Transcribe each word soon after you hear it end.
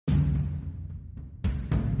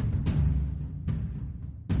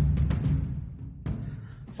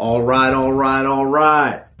All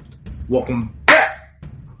right. Welcome back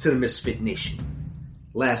to the Misfit Nation.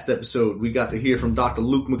 Last episode, we got to hear from Dr.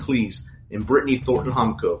 Luke McLeese and Brittany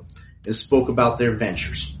Thornton-Homko and spoke about their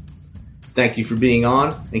ventures. Thank you for being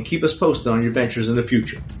on, and keep us posted on your ventures in the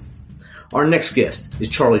future. Our next guest is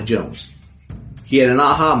Charlie Jones. He had an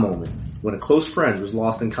aha moment when a close friend was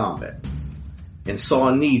lost in combat and saw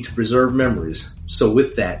a need to preserve memories. So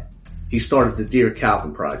with that, he started the Dear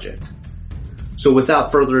Calvin Project. So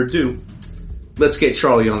without further ado, let's get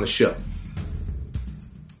Charlie on the show.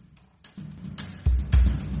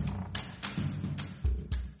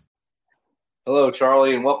 Hello,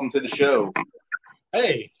 Charlie, and welcome to the show.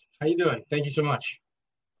 Hey, how you doing? Thank you so much.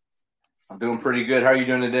 I'm doing pretty good. How are you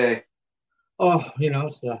doing today? Oh,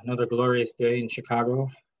 it's another glorious day in Chicago.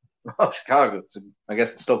 Oh, Chicago. I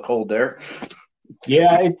guess it's still cold there.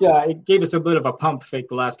 Yeah, it gave us a bit of a pump fake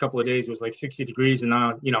the last couple of days. It was like 60 degrees and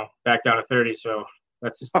now, back down to 30. So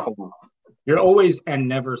you're always and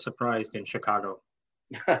never surprised in Chicago.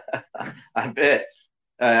 I bet.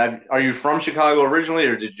 Are you from Chicago originally,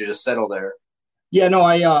 or did you just settle there? Yeah, no,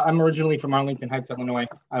 I'm originally from Arlington Heights, Illinois,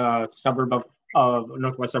 suburb of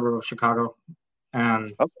northwest suburb of Chicago.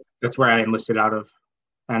 And that's where I enlisted out of.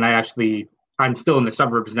 And I'm still in the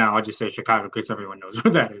suburbs now. I just say Chicago because everyone knows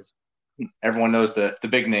where that is. Everyone knows the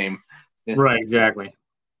big name. Right, exactly.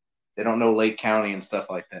 They don't know Lake County and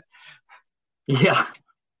stuff like that. Yeah.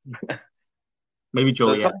 Maybe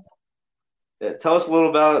Joliet. So tell us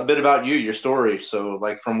a bit about you, your story. So,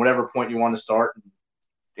 from whatever point you want to start,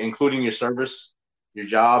 including your service, your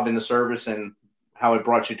job in the service, and how it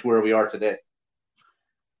brought you to where we are today.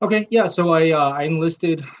 Okay, yeah. So I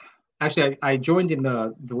enlisted. Actually, I joined in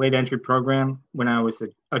the late entry program when I was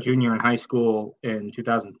a junior in high school in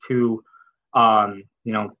 2002.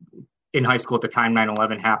 In high school at the time,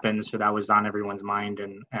 9/11 happened, so that was on everyone's mind,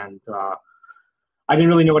 and I didn't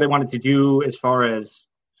really know what I wanted to do as far as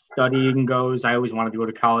studying goes. I always wanted to go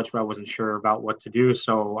to college, but I wasn't sure about what to do,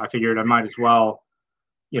 so I figured I might as well,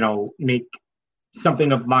 make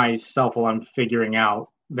something of myself while I'm figuring out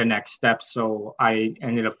the next steps. So I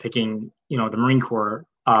ended up picking, the Marine Corps.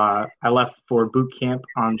 I left for boot camp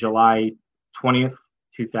on July 20th,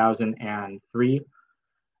 2003.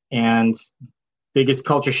 And biggest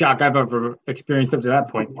culture shock I've ever experienced up to that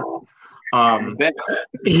point.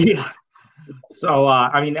 Yeah. So,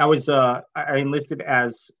 I enlisted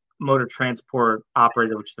as motor transport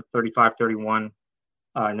operator, which is the 3531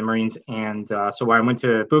 in the Marines. And so I went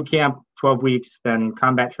to boot camp, 12 weeks, then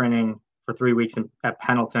combat training for 3 weeks at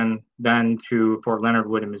Pendleton, then to Fort Leonard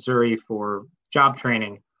Wood in Missouri for job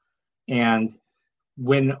training. And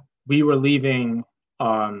when we were leaving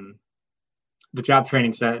the job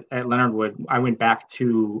trainings at Leonard Wood, I went back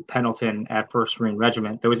to Pendleton at 1st Marine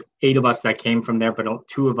Regiment. There was 8 of us that came from there, but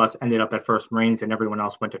 2 of us ended up at 1st Marines and everyone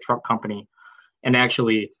else went to truck company. And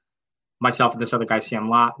actually, myself and this other guy, Sam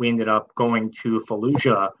Lott, we ended up going to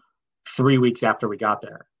Fallujah 3 weeks after we got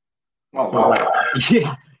there. Oh, wow.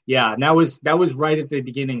 Yeah. And that was right at the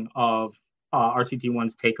beginning of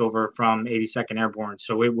RCT-1's takeover from 82nd Airborne.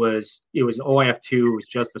 So it was OIF-2. It was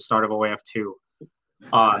just the start of OIF-2.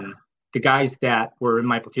 The guys that were in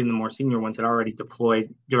my platoon, the more senior ones, had already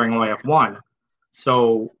deployed during OIF-1.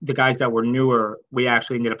 So the guys that were newer, we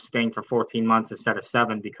actually ended up staying for 14 months instead of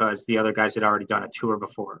 7 because the other guys had already done a tour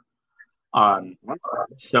before.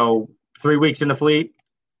 So 3 weeks in the fleet,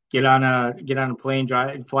 get on a plane,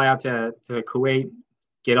 fly out to Kuwait,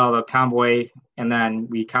 get all the convoy, and then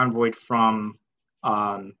we convoyed from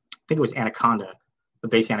I think it was Anaconda, the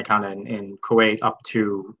base Anaconda in Kuwait, up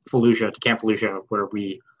to Fallujah, to Camp Fallujah, where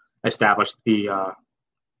we established the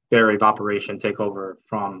area of operation takeover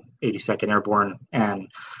from 82nd Airborne, and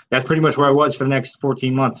that's pretty much where I was for the next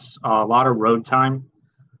 14 months. A lot of road time,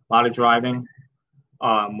 a lot of driving.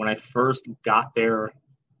 When I first got there,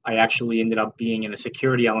 I actually ended up being in a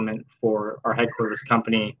security element for our headquarters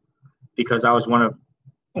company because I was one of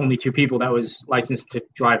only 2 people that was licensed to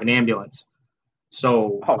drive an ambulance.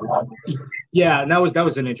 So, yeah, and that was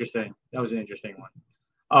an interesting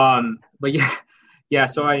one. But yeah.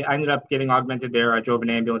 So I ended up getting augmented there. I drove an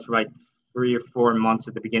ambulance for like 3 or 4 months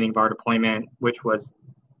at the beginning of our deployment, which was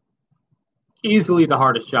easily the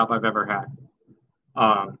hardest job I've ever had.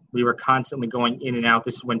 We were constantly going in and out.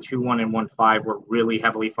 This is when 2-1 and 1-5 were really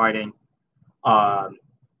heavily fighting. And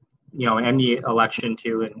the election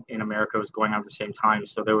too in America was going on at the same time.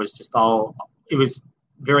 So there was it was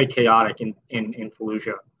very chaotic in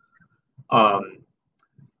Fallujah.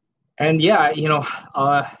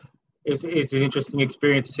 It's an interesting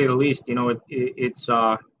experience to say the least. It's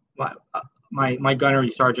my gunnery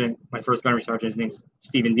sergeant, my first gunnery sergeant, his name is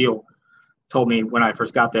Stephen Deal. told me when I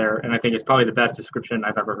first got there, and I think it's probably the best description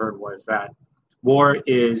I've ever heard, was that war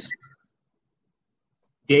is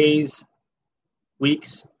days,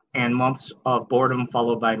 weeks, and months of boredom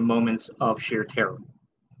followed by moments of sheer terror,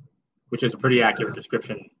 which is a pretty accurate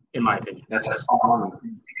description, in my opinion. That's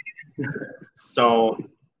awesome. So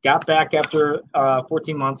got back after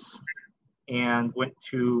 14 months and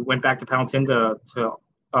went back to Pendleton to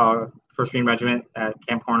 1st Marine Regiment at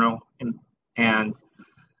Camp Horno, and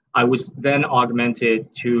I was then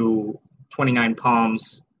augmented to 29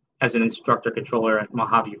 Palms as an instructor controller at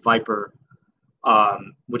Mojave Viper,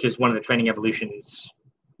 which is one of the training evolutions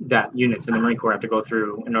that units in the Marine Corps have to go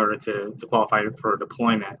through in order to qualify for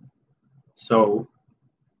deployment. So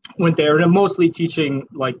went there and mostly teaching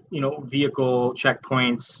vehicle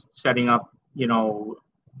checkpoints, setting up,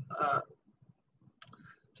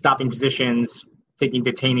 stopping positions, taking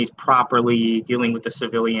detainees properly, dealing with the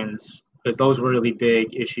civilians, because those were really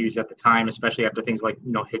big issues at the time, especially after things like,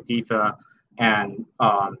 Haditha and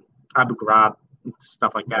Abu Ghraib,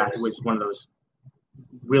 stuff like that. It was one of those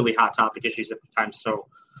really hot topic issues at the time. So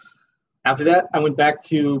after that, I went back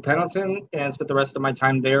to Pendleton and spent the rest of my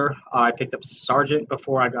time there. I picked up sergeant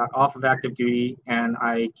before I got off of active duty, and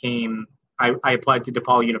I applied to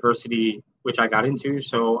DePaul University, which I got into.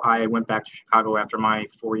 So I went back to Chicago after my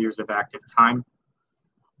 4 years of active time.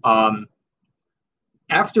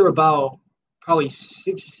 After about probably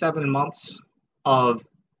 6-7 months of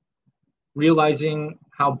realizing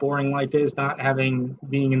how boring life is, not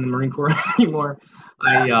being in the Marine Corps anymore,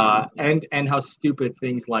 and how stupid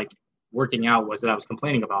things like working out was that I was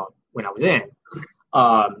complaining about when I was in,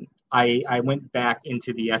 I went back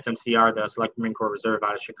into the SMCR, the Select Marine Corps Reserve,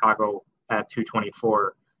 out of Chicago at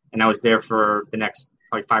 224, and I was there for the next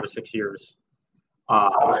probably 5 or 6 years.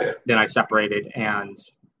 Then I separated, and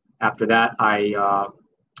after that, I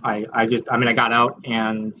got out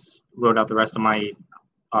and wrote out the rest of my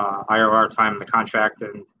IRR time in the contract,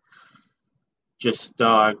 and just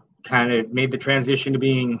kind of made the transition to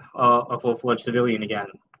being a full-fledged civilian again.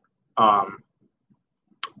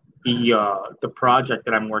 The project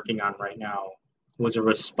that I'm working on right now was a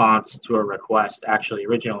response to a request, actually,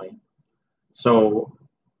 originally. So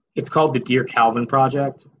it's called the Dear Calvin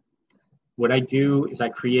Project. What I do is I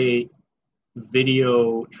create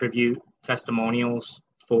video tribute testimonials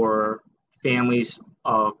for families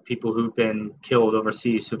of people who've been killed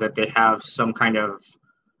overseas, so that they have some kind of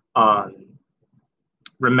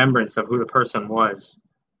remembrance of who the person was.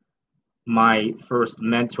 My first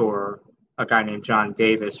mentor, a guy named John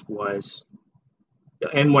Davis,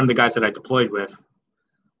 and one of the guys that I deployed with,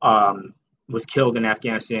 was killed in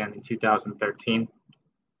Afghanistan in 2013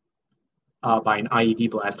 by an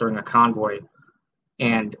IED blast during a convoy.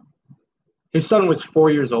 And his son was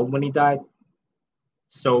 4 years old when he died.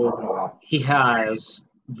 So he has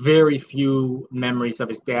very few memories of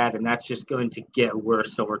his dad, and that's just going to get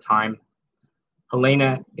worse over time.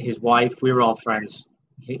 Helena, his wife, we were all friends.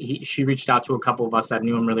 She reached out to a couple of us that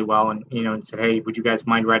knew him really well, and said, "Hey, would you guys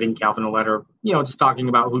mind writing Calvin a letter? Just talking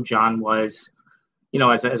about who John was,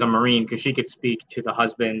 as a Marine, because she could speak to the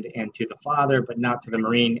husband and to the father, but not to the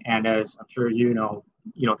Marine. And as I'm sure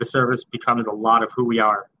the service becomes a lot of who we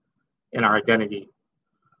are in our identity."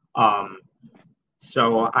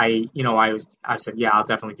 So I said, "Yeah, I'll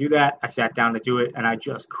definitely do that." I sat down to do it, and I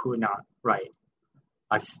just could not write.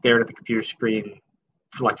 I stared at the computer screen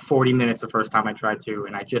for like 40 minutes the first time I tried to,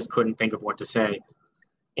 and I just couldn't think of what to say.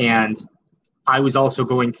 And I was also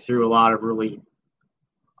going through a lot of really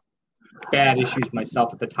bad issues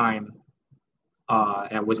myself at the time,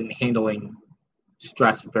 and I wasn't handling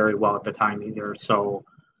stress very well at the time either. So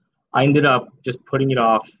I ended up just putting it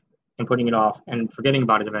off and forgetting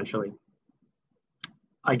about it eventually.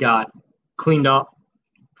 I got cleaned up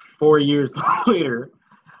 4 years later,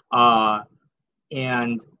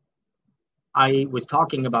 and I was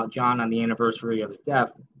talking about John on the anniversary of his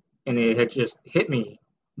death, and it had just hit me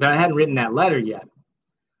that I hadn't written that letter yet.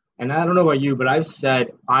 And I don't know about you, but I've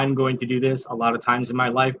said I'm going to do this a lot of times in my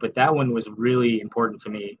life, but that one was really important to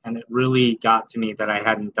me, and it really got to me that I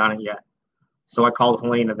hadn't done it yet. So I called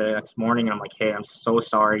Helena the next morning, and I'm like, "Hey, I'm so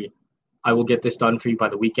sorry. I will get this done for you by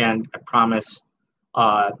the weekend. I promise."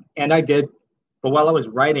 And I did. But while I was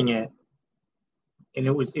writing it, and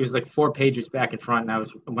it was like 4 pages back and front, and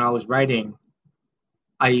when I was writing,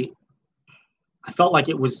 I felt like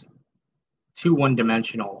it was too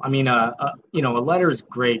one-dimensional. I mean, a letter is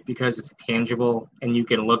great because it's tangible and you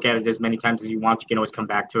can look at it as many times as you want. You can always come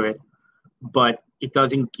back to it, but it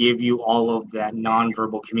doesn't give you all of that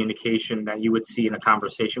nonverbal communication that you would see in a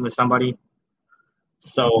conversation with somebody.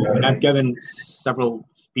 So, and I've given several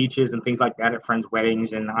speeches and things like that at friends'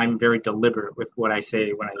 weddings, and I'm very deliberate with what I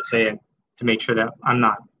say when I say it to make sure that I'm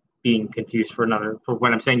not being confused for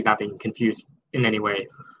what I'm saying is not being confused in any way.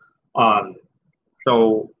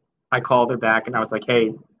 So I called her back and I was like,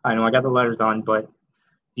 hey, I know I got the letters on, but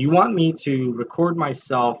do you want me to record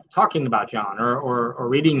myself talking about John or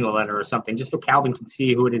reading the letter or something, just so Calvin can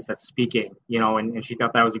see who it is that's speaking, and she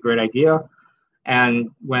thought that was a great idea. And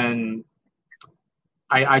when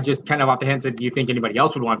I just kind of off the hand said, do you think anybody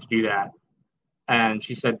else would want to do that? And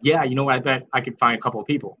she said, yeah, you know what, I bet I could find a couple of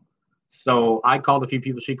people. So I called a few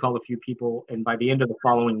people, she called a few people, and by the end of the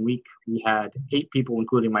following week, we had 8 people,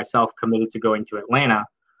 including myself, committed to going to Atlanta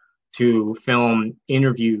to film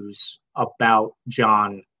interviews about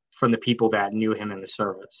John from the people that knew him in the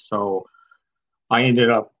service. So I ended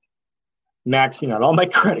up maxing out all my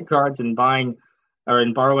credit cards and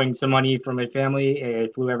borrowing some money from my family. I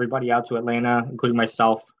flew everybody out to Atlanta, including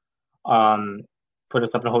myself, put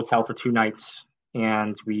us up in a hotel for 2 nights,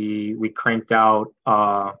 and we cranked out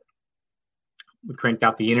the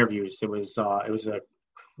interviews. It was a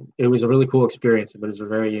really cool experience, but it was a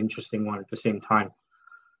very interesting one at the same time.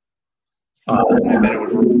 I bet it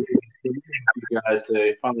was really you guys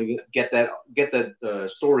to finally get that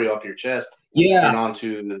story off your chest, and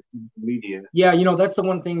onto the media. Yeah, that's the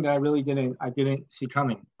one thing that I really didn't see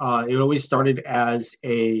coming. It always started as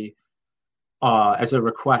a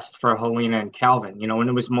request for Helena and Calvin, and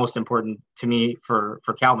it was most important to me for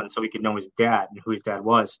Calvin, so he could know his dad and who his dad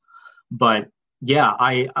was. But yeah,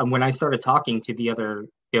 when I started talking to the other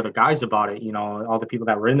guys about it, all the people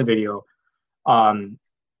that were in the video,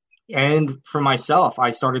 and for myself,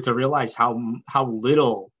 I started to realize how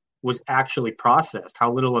little was actually processed,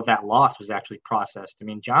 how little of that loss was actually processed. I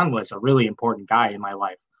mean, John was a really important guy in my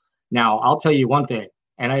life. Now, I'll tell you one thing,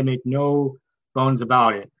 and I make no bones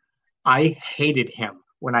about it. I hated him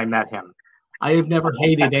when I met him. I have never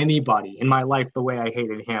hated anybody in my life the way I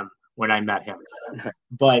hated him when I met him.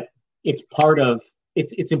 But it's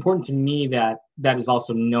important to me that is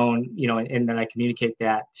also known, and then I communicate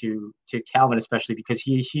that to Calvin, especially because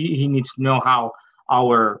he needs to know how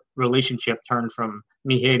our relationship turned from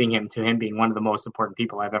me hating him to him being one of the most important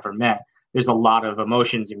people I've ever met. There's a lot of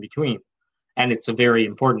emotions in between, and it's a very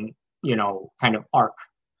important, kind of arc.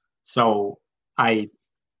 So I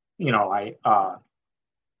didn't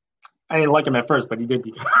like him at first, but he did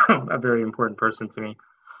become a very important person to me.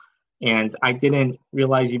 And I didn't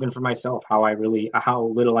realize even for myself how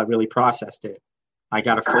little I really processed it. I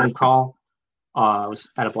got a phone call. I was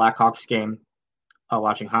at a Blackhawks game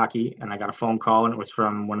watching hockey, and I got a phone call, and it was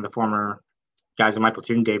from one of the former guys in my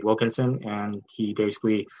platoon, Dave Wilkinson, and he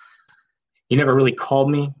never really called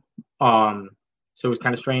me. So it was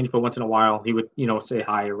kind of strange, but once in a while he would, say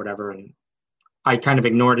hi or whatever, and I kind of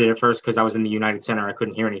ignored it at first because I was in the United Center. I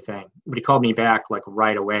couldn't hear anything, but he called me back like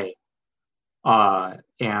right away.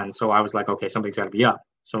 And so I was like, okay, something's got to be up.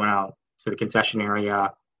 So I went out to the concession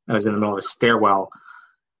area. I was in the middle of a stairwell,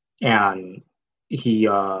 and he's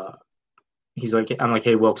like, I'm like,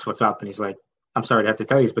 hey, Wilkes, what's up? And he's like, I'm sorry to have to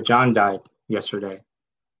tell you, but John died yesterday.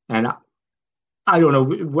 And I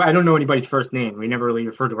don't know anybody's first name. We never really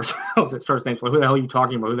referred to ourselves as first names. So who the hell are you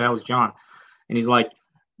talking about? Who the hell is John? And he's like,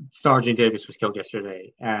 Sergeant Davis was killed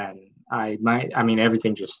yesterday. And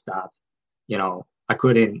everything just stopped.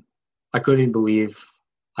 I couldn't believe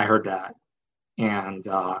I heard that. And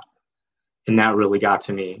that really got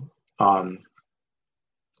to me.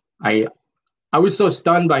 I was so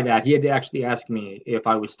stunned by that. He had to actually ask me if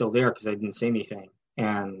I was still there because I didn't say anything.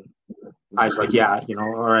 And I was like, yeah, all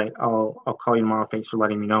right, I'll call you tomorrow. Thanks for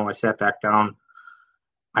letting me know. I sat back down.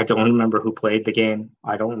 I don't remember who played the game.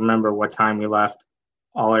 I don't remember what time we left.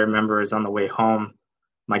 All I remember is on the way home,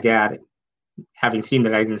 my dad, having seen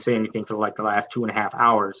that I didn't say anything for like the last 2.5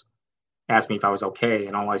 hours, asked me if I was okay.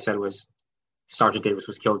 And all I said was, Sergeant Davis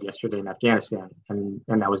was killed yesterday in Afghanistan. And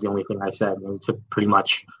that was the only thing I said. And it took pretty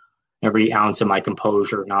much every ounce of my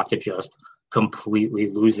composure not to just completely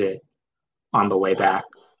lose it on the way back.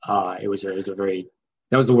 That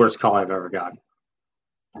was the worst call I've ever gotten.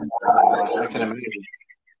 I can imagine.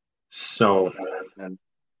 So, in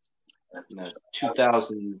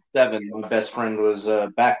 2007, my best friend was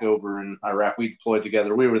back over in Iraq. We deployed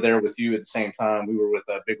together. We were there with you at the same time. We were with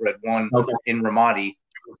Big Red 1 in Ramadi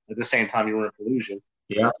at the same time you were in Fallujah.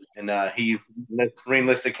 Yeah. And he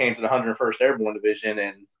re-enlisted, came to the 101st Airborne Division,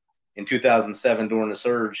 and in 2007 during the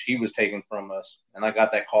surge, he was taken from us. And I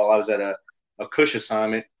got that call. I was at a Cush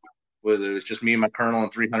assignment where it was just me and my colonel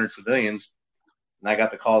and 300 civilians. And I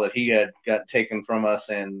got the call that he had got taken from us,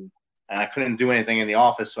 and I couldn't do anything in the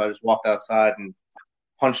office, so I just walked outside and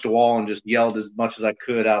punched a wall and just yelled as much as I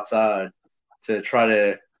could outside to try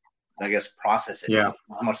to, I guess, process it as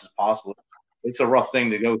much as possible. It's a rough thing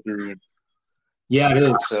to go through. Yeah, it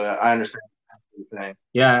is. So I understand what you're saying.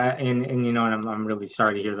 Yeah, and and I'm really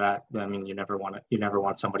sorry to hear that. I mean, you never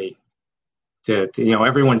want somebody to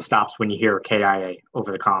everyone stops when you hear KIA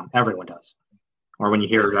over the comm. Everyone does. Or when you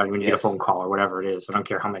hear when you get a Yes. phone call or whatever it is. I don't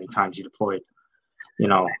care how many times you deployed. You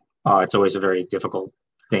know, it's always a very difficult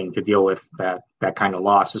thing to deal with that kind of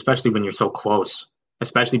loss, especially when you're so close,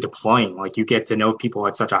 especially deploying. Like you get to know people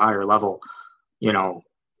at such a higher level. You know,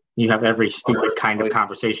 you have every stupid kind of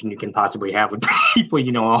conversation you can possibly have with people.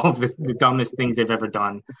 All of the dumbest things they've ever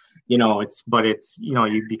done. It's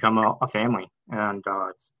you become a family, and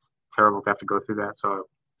it's terrible to have to go through that. So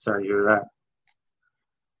sorry to hear that.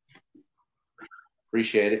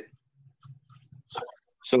 Appreciate it.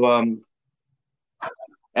 So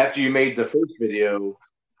after you made the first video,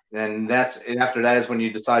 and after that is when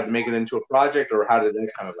you decide to make it into a project, or how did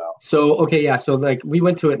that come about? So okay, yeah. So like we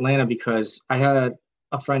went to Atlanta because I had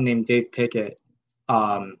a friend named Dave Pickett.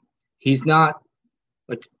 He's not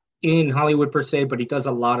like in Hollywood per se, but he does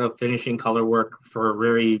a lot of finishing color work for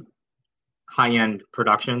very high end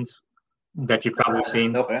productions that you've probably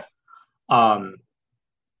seen. Okay. Um,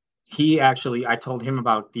 I told him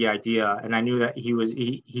about the idea, and I knew that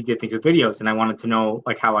he did things with videos, and I wanted to know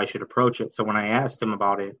like how I should approach it. So when I asked him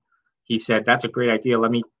about it, he said, "That's a great idea.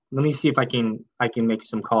 Let me see if I can make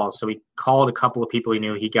some calls." So he called a couple of people he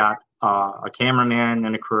knew. He got a cameraman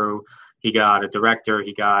and a crew. He got a director.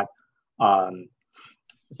 He got a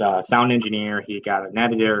sound engineer. He got an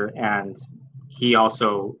editor, and he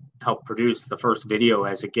also helped produce the first video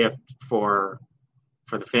as a gift for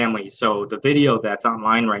the family. So the video that's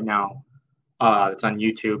online right now, that's on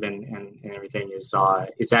YouTube and everything is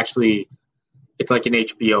actually it's like an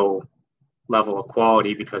HBO level of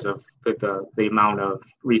quality because of the amount of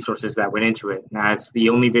resources that went into it. Now it's the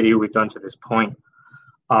only video we've done to this point.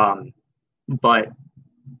 But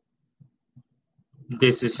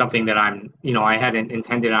this is something that I hadn't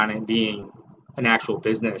intended on it being an actual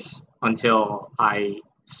business until I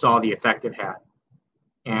saw the effect it had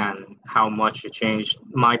and how much it changed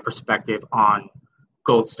my perspective on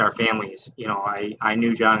Gold Star families. I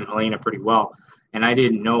knew John and Helena pretty well, and I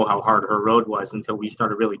didn't know how hard her road was until we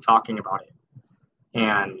started really talking about it.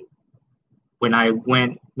 And when I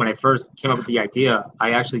first came up with the idea,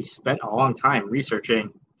 I actually spent a long time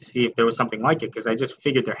researching to see if there was something like it because I just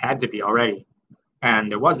figured there had to be already.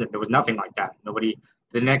 And there wasn't. There was nothing like that. Nobody.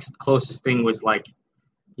 The next closest thing was like,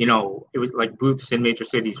 it was like booths in major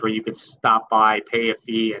cities where you could stop by, pay a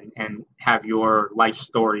fee, and have your life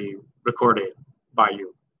story recorded by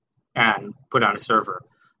you and put on a server.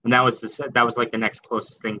 And that was like the next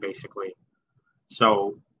closest thing, basically.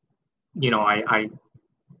 So, I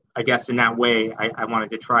guess in that way, I wanted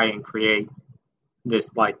to try and create this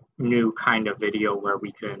like new kind of video where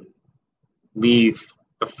we can leave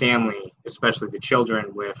the family, especially the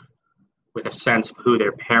children, with a sense of who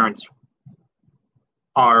their parents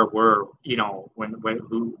were,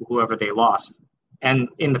 whoever they lost, and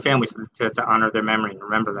in the families to honor their memory and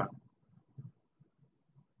remember them.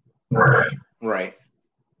 Right.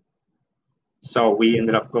 So we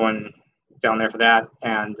ended up going down there for that,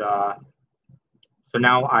 and so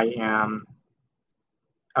now I am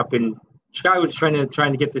up in Chicago, just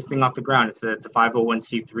trying to get this thing off the ground. It's a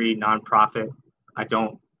 501c3 nonprofit. I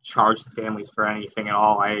don't charge the families for anything at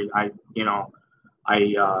all. I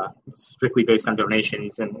strictly based on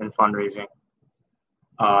donations and fundraising.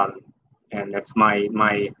 And that's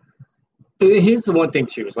my. Here's the one thing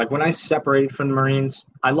too is like when I separated from the Marines,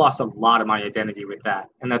 I lost a lot of my identity with that,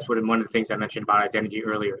 and that's one of the things I mentioned about identity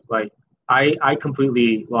earlier. Like I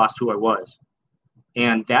completely lost who I was,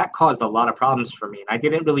 and that caused a lot of problems for me. And I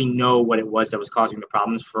didn't really know what it was that was causing the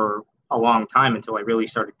problems for a long time until I really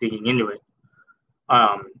started digging into it.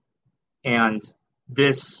 And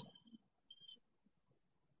this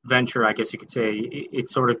venture, I guess you could say, it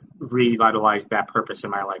sort of revitalized that purpose in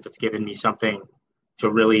my life. It's given me something to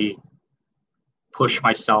really push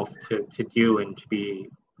myself to do and to be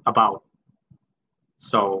about.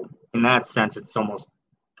 So in that sense, it's almost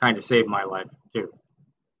kind of saved my life too.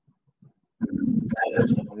 And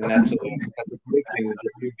that's a big thing that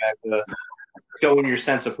you have to showing your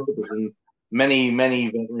sense of purpose. And many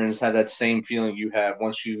veterans have that same feeling you have.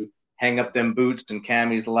 Once you hang up them boots and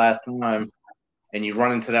camis the last time, and you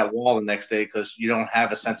run into that wall the next day because you don't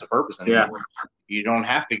have a sense of purpose anymore. Yeah. You don't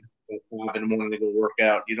have to go 5 in the morning to go work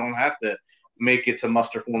out. You don't have to make it to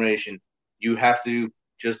muster formation. You have to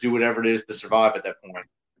just do whatever it is to survive at that point.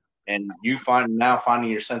 And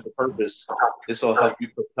finding your sense of purpose, this will help you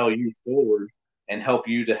propel you forward and help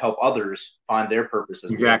you to help others find their purpose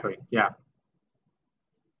as exactly. Well. Yeah.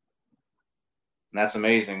 And that's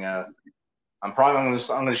amazing. I'm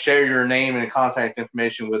gonna share your name and contact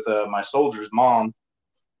information with my soldier's mom.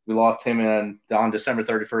 We lost him on December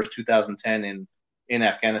 31st, 2010 in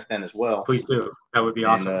Afghanistan as well. Please do. That would be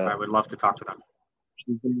awesome. I would love to talk to them.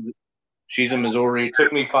 She's in Missouri. It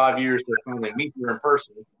took me 5 years to finally meet her in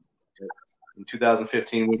person. In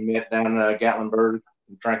 2015, we met down Gatlinburg,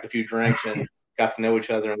 and drank a few drinks, and got to know each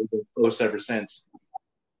other, and we've been close ever since.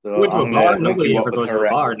 So Went to a bar? Nobody ever goes to a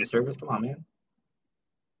bar in the service. Come on, man.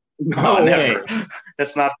 No, never.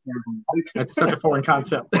 That's not. That's such a foreign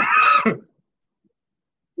concept.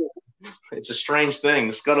 It's a strange thing.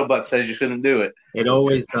 The scuttlebutt says you shouldn't do it. It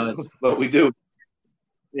always does. But we do.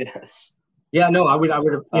 Yes. Yeah, no, I would,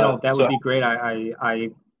 that would be great.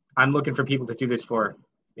 I'm looking for people to do this for,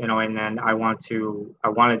 and then I want to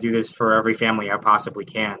do this for every family I possibly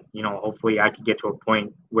can. Hopefully I can get to a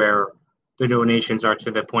point where the donations are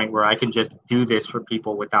to the point where I can just do this for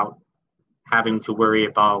people without having to worry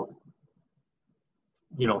about,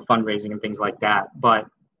 fundraising and things like that. But,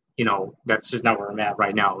 that's just not where I'm at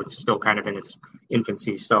right now. It's still kind of in its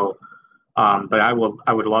infancy. So, but I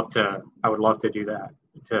would love to do that,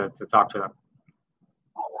 to talk to them.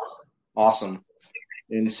 Awesome.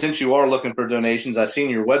 And since you are looking for donations, I've seen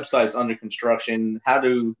your website's under construction. How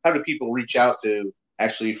do people reach out to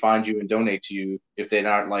actually find you and donate to you if they're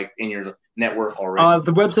not like in your network already?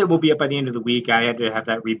 The website will be up by the end of the week. I had to have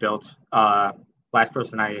that rebuilt. Last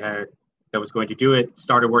person I had that was going to do it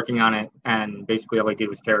started working on it, and basically all I did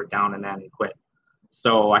was tear it down and then quit.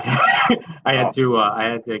 So I had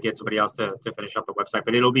to get somebody else to finish up the website,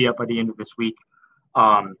 but it'll be up by the end of this week.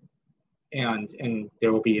 And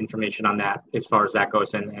there will be information on that as far as that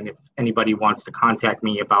goes. And if anybody wants to contact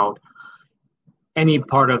me about any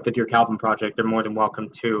part of the Dear Calvin Project, they're more than welcome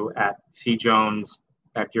to at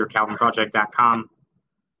cjones@dearcalvinproject.com,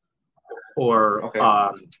 or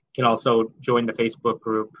can also join the Facebook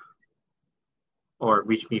group or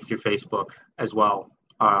reach me through Facebook as well.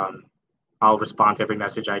 I'll respond to every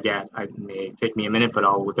message I get. It may take me a minute, but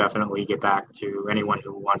I'll definitely get back to anyone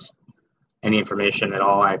who wants any information at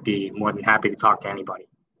all. I'd be more than happy to talk to anybody.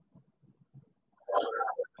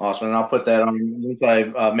 Awesome. And I'll put that on, once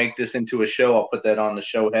I make this into a show, I'll put that on the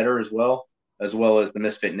show header as well as the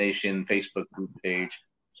Misfit Nation Facebook group page,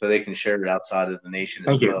 so they can share it outside of the nation as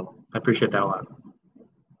well. Thank you. I appreciate that a lot.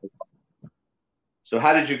 So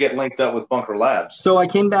how did you get linked up with Bunker Labs? So I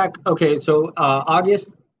came back. Okay. So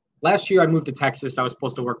August last year, I moved to Texas. I was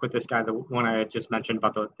supposed to work with this guy, the one I had just mentioned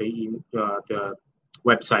about the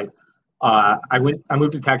website. I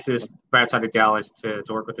moved to Texas right outside of Dallas to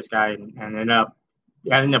work with this guy, and ended up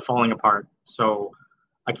falling apart. So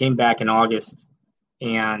I came back in August,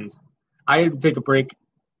 and I had to take a break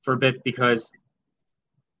for a bit because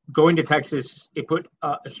going to Texas, it put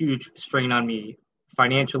a huge strain on me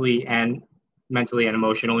financially and mentally and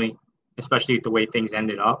emotionally, especially the way things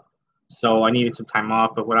ended up. So I needed some time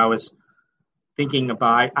off. But what I was thinking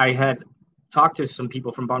about, I had talked to some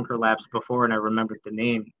people from Bunker Labs before, and I remembered the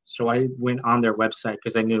name. So I went on their website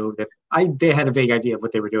because I knew that they had a vague idea of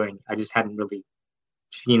what they were doing. I just hadn't really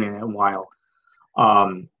seen it in a while.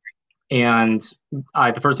 And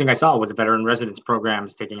the first thing I saw was the veteran residence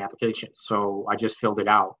programs taking applications. So I just filled it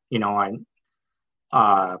out.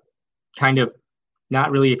 I kind of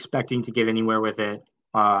not really expecting to get anywhere with it.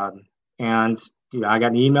 And I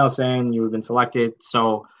got an email saying you've been selected.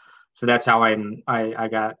 So that's how I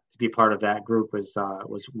got to be part of that group was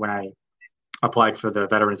when I applied for the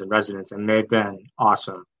veterans in residence, and they've been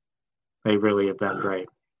awesome. They really have been great.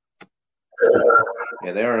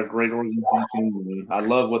 Yeah, they are a great organization. I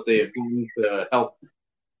love what they have done to help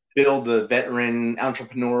build the veteran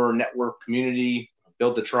entrepreneur network community,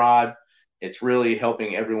 build the tribe. It's really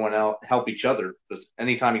helping everyone out, help each other. Because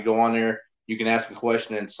anytime you go on there, you can ask a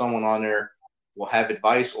question, and someone on there will have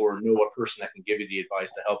advice or know a person that can give you the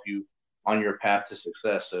advice to help you on your path to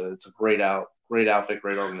success. So it's a great outfit,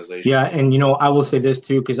 great organization. Yeah, and I will say this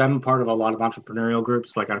too, because I'm part of a lot of entrepreneurial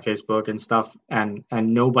groups like on Facebook and stuff, and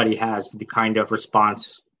nobody has the kind of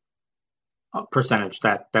response percentage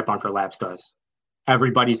that Bunker Labs does.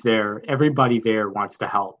 Everybody there wants to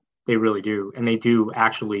help. They really do, and they do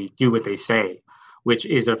actually do what they say, which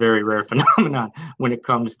is a very rare phenomenon when it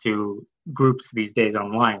comes to groups these days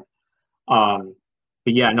online.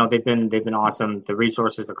 But yeah, no, they've been awesome. The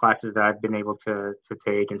resources, the classes that I've been able to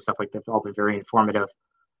take and stuff like that have all been very informative.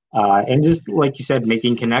 And just like you said,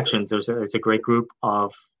 making connections. It's a great group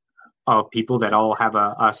of people that all have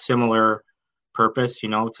a similar purpose,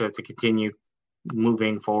 to continue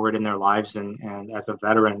moving forward in their lives. And as a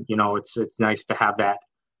veteran, it's nice to have that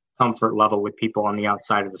comfort level with people on the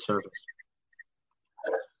outside of the service.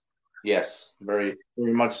 Yes, very,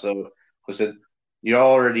 very much so. Because you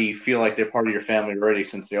already feel like they're part of your family already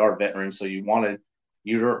since they are veterans. So you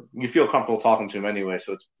feel comfortable talking to them anyway.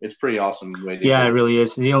 So it's pretty awesome the way they Yeah, do it really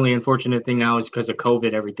is. The only unfortunate thing now is because of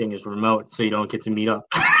COVID, everything is remote, so you don't get to meet up.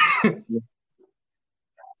 We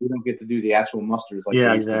don't get to do the actual musters like Yeah,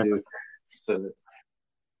 they used exactly. to do. So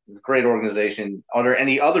it's a great organization. Are there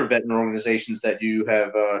any other veteran organizations that you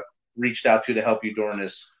have reached out to help you during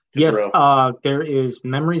this? Yes, there is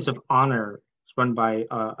Memories of Honor. It's run by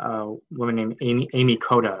a woman named Amy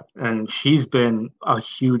Coda, and she's been a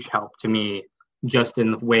huge help to me just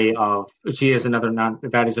in the way of that is another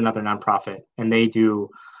nonprofit, and they do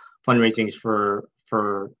fundraisings for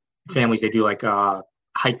families. They do like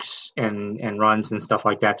hikes and runs and stuff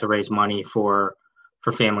like that to raise money for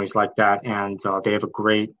families like that, and they have a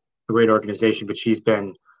great organization. But she's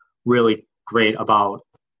been really great about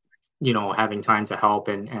having time to help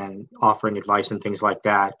and offering advice and things like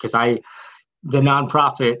that. Because the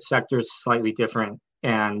nonprofit sector is slightly different,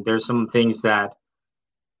 and there's some things that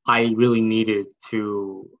I really needed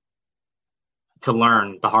to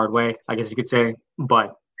learn the hard way, I guess you could say.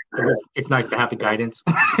 But it's nice to have the guidance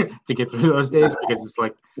to get through those days, because it's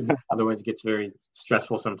like otherwise it gets very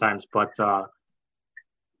stressful sometimes. But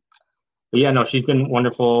yeah, no, she's been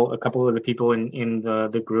wonderful. A couple of the people in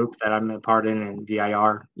the group that I'm a part in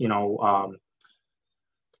VIR,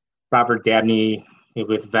 Robert Dabney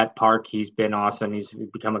with Vet Park, he's been awesome. He's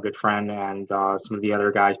become a good friend, and some of the other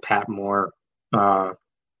guys, Pat Moore,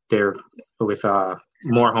 they're with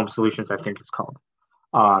More Home Solutions, I think it's called.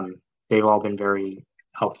 They've all been very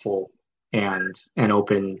helpful and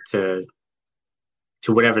open to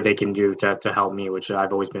whatever they can do to help me, which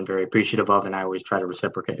I've always been very appreciative of, and I always try to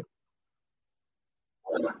reciprocate.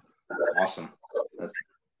 Awesome. That's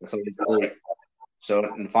great. So,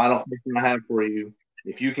 the final question I have for you: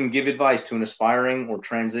 if you can give advice to an aspiring or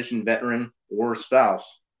transition veteran or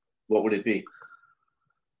spouse, what would it be?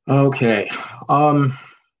 Okay.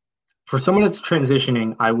 For someone that's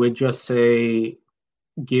transitioning, I would just say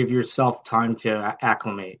give yourself time to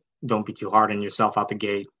acclimate. Don't be too hard on yourself out the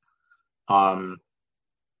gate. And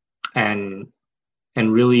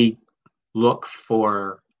really look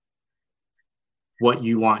for what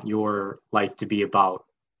you want your life to be about,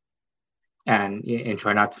 and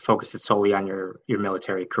try not to focus it solely on your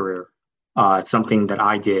military career. It's something that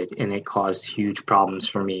I did, and it caused huge problems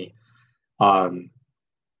for me.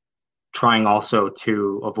 Trying also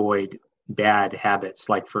to avoid bad habits.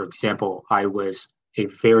 Like, for example, I was a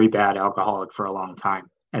very bad alcoholic for a long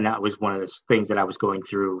time, and that was one of the things that I was going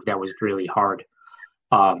through that was really hard.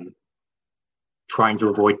 Trying to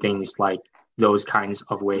avoid things like those kinds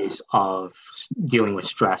of ways of dealing with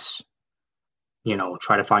stress.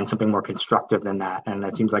 Try to find something more constructive than that. And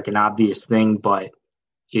that seems like an obvious thing, but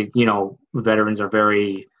veterans are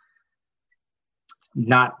very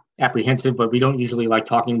not apprehensive, but we don't usually like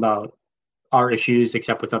talking about our issues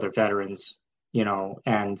except with other veterans,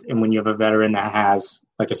 and when you have a veteran that has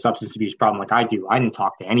like a substance abuse problem like I do, I didn't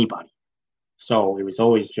talk to anybody. So it was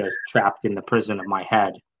always just trapped in the prison of my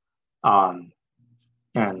head. And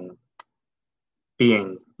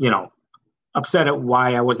being, upset at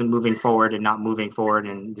why I wasn't moving forward and not moving forward.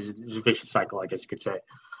 And there's a vicious cycle, I guess you could say.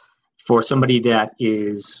 For somebody that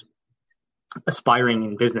is aspiring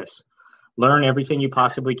in business, learn everything you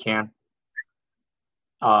possibly can.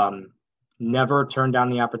 Never turn down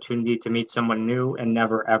the opportunity to meet someone new, and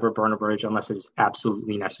never, ever burn a bridge unless it is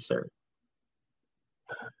absolutely necessary.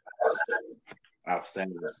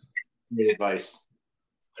 Outstanding. Great advice.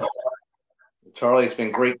 Charlie, it's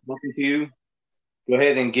been great talking to you. Go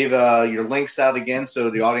ahead and give your links out again so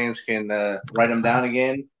the audience can write them down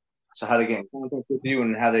again. So how to get in contact with you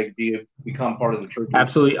and how to become part of the church.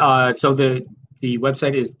 Absolutely. So the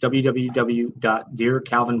website is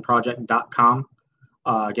www.dearcalvinproject.com.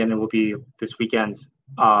 Again, it will be this weekend.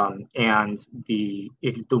 And the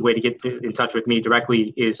way to get in touch with me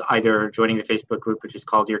directly is either joining the Facebook group, which is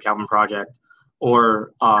called Dear Calvin Project,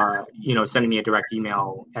 or sending me a direct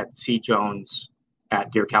email at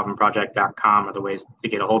cjones@dearcalvinproject.com are the ways to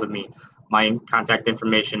get a hold of me. My contact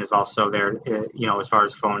information is also there, as far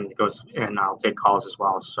as phone goes, and I'll take calls as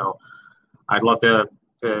well. So I'd love to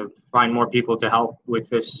find more people to help with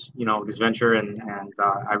this, this venture, and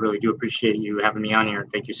I really do appreciate you having me on here.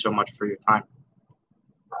 Thank you so much for your time.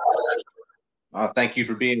 Thank you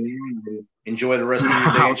for being here. Enjoy the rest of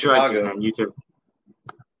your day in Chicago. Man. You too.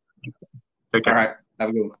 Take care. All right. Have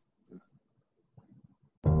a good one.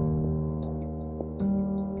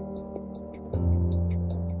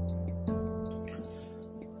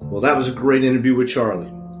 Well, that was a great interview with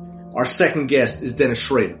Charlie. Our second guest is Dennis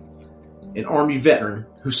Schrader, an Army veteran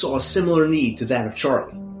who saw a similar need to that of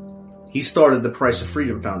Charlie. He started the Price of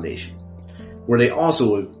Freedom Foundation. where they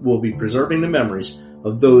also will be preserving the memories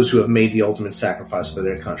of those who have made the ultimate sacrifice for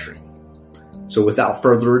their country. So without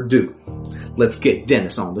further ado, let's get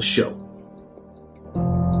Dennis on the show.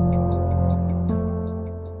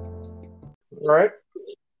 All right.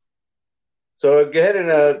 So go ahead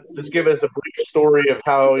and just give us a brief story of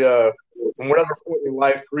how, from whatever point in your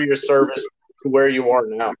life, through your service to where you are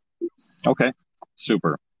now. Okay,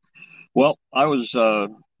 super. Well, I was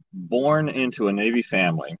born into a Navy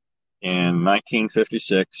family in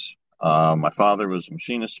 1956. My father was a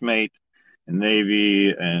machinist mate in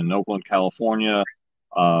Navy in Oakland, California.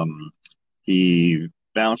 He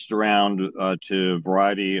bounced around to a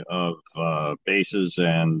variety of bases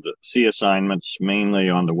and sea assignments,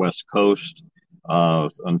 mainly on the West Coast,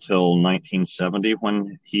 until 1970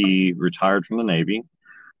 when he retired from the Navy.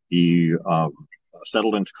 He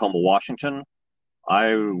settled in Tacoma, Washington.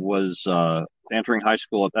 I was entering high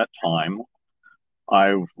school at that time.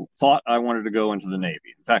 I thought I wanted to go into the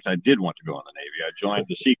Navy. In fact, I did want to go in the Navy. I joined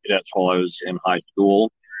the Sea Cadets while I was in high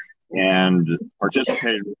school and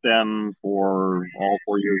participated with them for all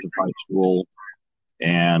 4 years of high school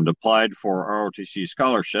and applied for ROTC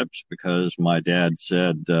scholarships because my dad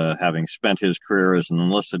said, having spent his career as an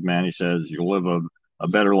enlisted man, he says, you'll live a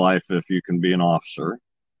better life if you can be an officer.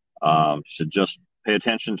 He said, just pay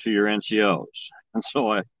attention to your NCOs. And so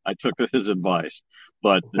I took his advice.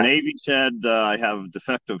 But the Navy said I have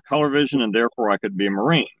defective color vision and therefore I could be a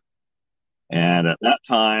Marine. And at that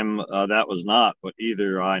time, that was not what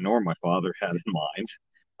either I nor my father had in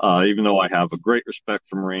mind, even though I have a great respect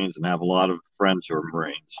for Marines and have a lot of friends who are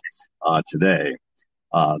Marines today.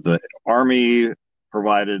 The Army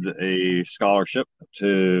provided a scholarship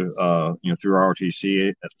to, through ROTC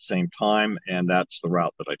at the same time, and that's the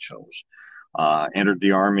route that I chose. Entered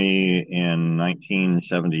the Army in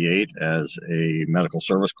 1978 as a Medical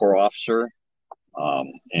Service Corps officer,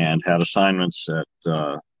 and had assignments at,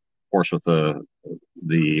 of course, with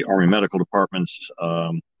the Army Medical Department's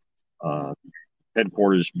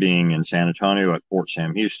headquarters being in San Antonio at Fort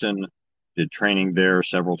Sam Houston. Did training there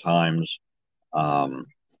several times.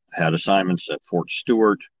 Had assignments at Fort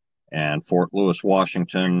Stewart and Fort Lewis,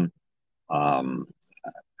 Washington.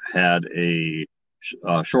 Had a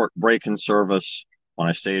short break in service when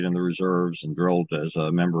I stayed in the reserves and drilled as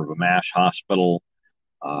a member of a MASH hospital.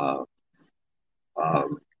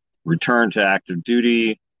 Returned to active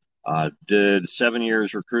duty. Did 7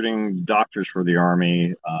 years recruiting doctors for the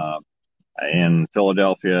Army in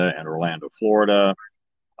Philadelphia and Orlando, Florida.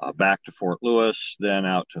 Back to Fort Lewis, then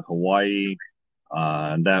out to Hawaii.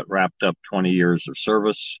 And that wrapped up 20 years of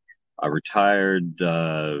service. I retired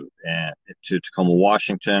to Tacoma,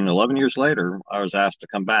 Washington. 11 years later, I was asked to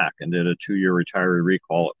come back and did a 2-year retiree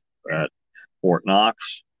recall at Fort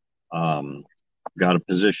Knox. Got a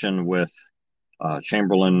position with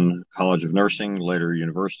Chamberlain College of Nursing, later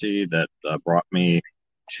university, that brought me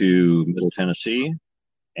to Middle Tennessee.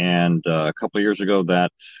 And a couple of years ago,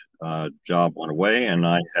 that job went away, and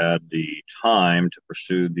I had the time to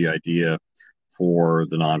pursue the idea for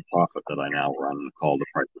the nonprofit that I now run called the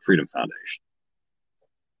Price of Freedom Foundation.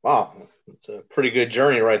 Wow, it's a pretty good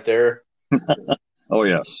journey right there. Oh,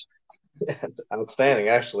 yes. Outstanding,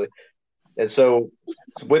 actually. And so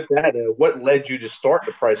with that, what led you to start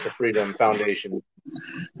the Price of Freedom Foundation?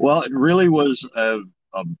 Well, it really was a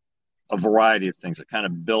variety of things that kind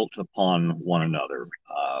of built upon one another.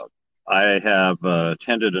 I have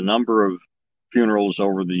attended a number of funerals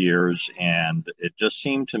over the years, and it just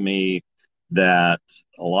seemed to me that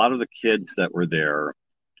a lot of the kids that were there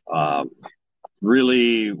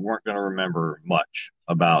really weren't going to remember much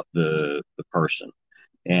about the person.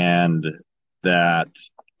 And that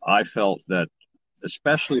I felt that,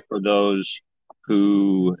 especially for those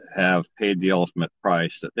who have paid the ultimate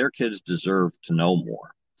price, that their kids deserve to know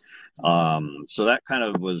more. So that kind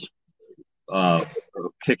of was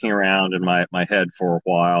kicking around in my head for a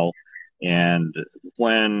while. And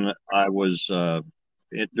when I was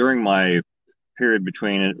during my period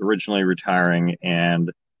between originally retiring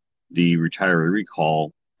and the retiree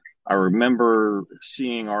recall, I remember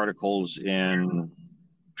seeing articles in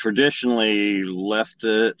traditionally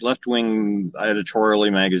left-wing editorially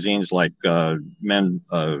magazines like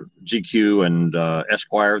GQ and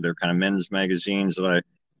Esquire. They're kind of men's magazines that I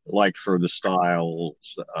liked for the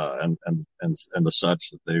styles and the such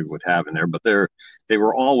that they would have in there. But they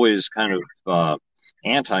were always kind of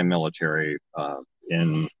anti-military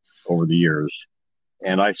in over the years.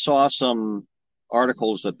 And I saw some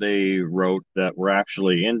articles that they wrote that were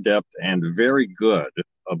actually in-depth and very good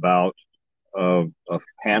about a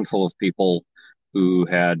handful of people who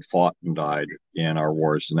had fought and died in our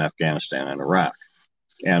wars in Afghanistan and Iraq.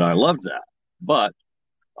 And I loved that. But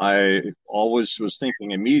I always was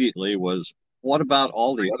thinking immediately was, what about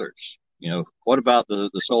all the others? What about the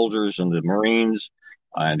soldiers and the Marines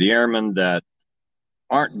and the airmen that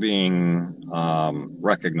aren't being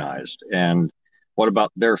recognized? And what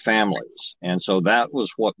about their families? And so that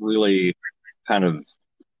was what really kind of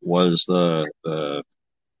was the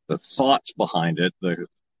thoughts behind it.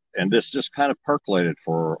 And this just kind of percolated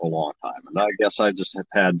for a long time. And I guess I just have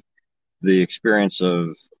had the experience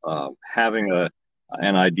of having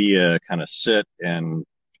an idea kind of sit and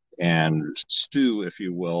stew, if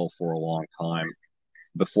you will, for a long time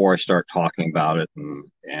before I start talking about it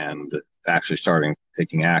and actually starting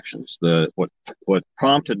taking actions. What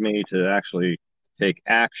prompted me to actually take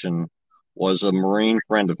action was a Marine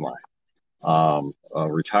friend of mine,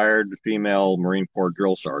 a retired female Marine Corps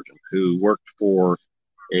drill sergeant who worked for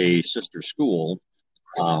a sister school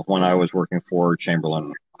when I was working for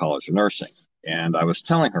Chamberlain College of Nursing. And I was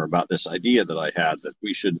telling her about this idea that I had, that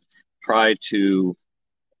we should try to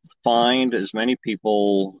find as many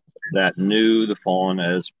people that knew the fallen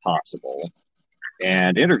as possible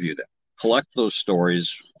and interview them, collect those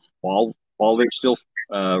stories while they're still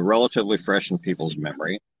relatively fresh in people's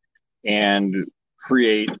memory, and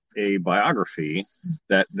create a biography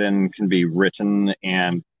that then can be written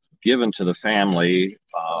and given to the family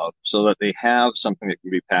so that they have something that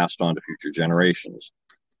can be passed on to future generations.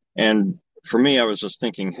 And for me, I was just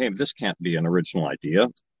thinking, hey, this can't be an original idea.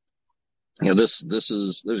 There's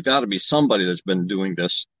got to be somebody that's been doing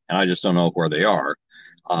this, and I just don't know where they are.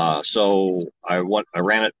 So I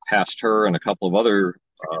ran it past her and a couple of other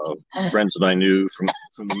friends that I knew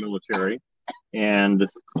from the military, and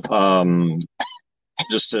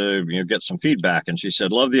just to get some feedback. And she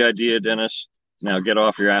said, "Love the idea, Dennis. Now get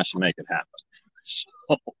off your ass and make it happen."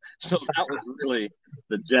 So that was really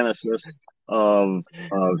the genesis of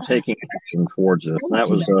taking action towards this. And that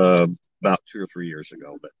was about 2 or 3 years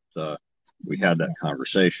ago that we had that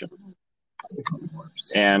conversation.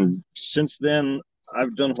 And since then,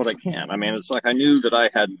 I've done what I can. I mean, it's like I knew that I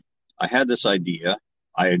had this idea.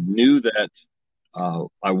 I knew that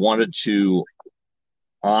I wanted to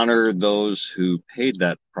honor those who paid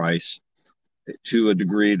that price to a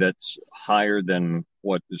degree that's higher than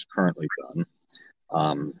what is currently done.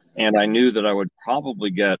 And I knew that I would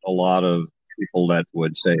probably get a lot of people that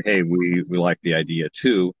would say, "Hey, we like the idea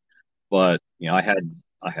too," but I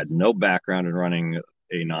had no background in running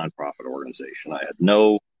a nonprofit organization. I had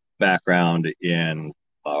no background in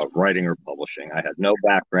writing or publishing. I had no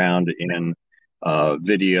background in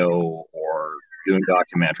video or doing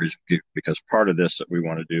documentaries, because part of this that we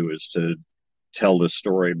want to do is to tell this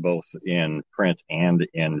story both in print and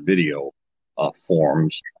in video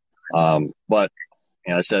forms. But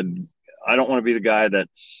I said, I don't want to be the guy that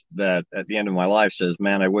at the end of my life says,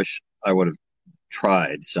 "Man, I wish I would have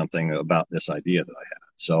tried something about this idea that I had."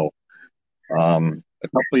 So a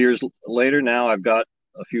couple of years later now, I've got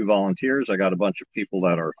a few volunteers. I got a bunch of people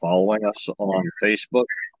that are following us on Facebook.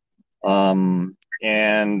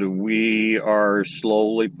 And we are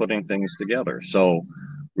slowly putting things together. So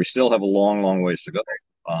we still have a long, long ways to go.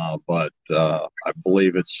 But I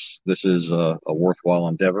believe this is a worthwhile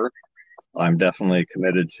endeavor. I'm definitely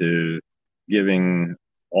committed to giving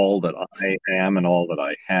all that I am and all that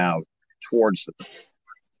I have towards it.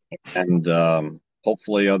 And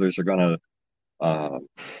hopefully others are going to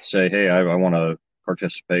say, "Hey, I want to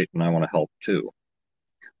participate and I want to help too."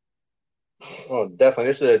 Well, definitely.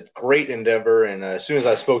 This is a great endeavor. And as soon as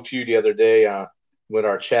I spoke to you the other day with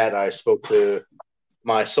our chat, I spoke to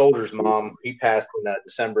my soldier's mom. He passed in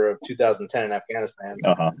December of 2010 in Afghanistan.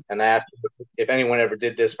 And I asked if anyone ever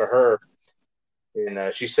did this for her.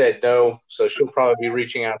 And she said no. So she'll probably be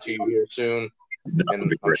reaching out to you here soon.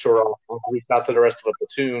 And I'm sure I'll reach out to the rest of the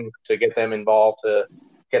platoon to get them involved to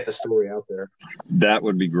get the story out there. That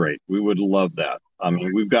would be great. We would love that. I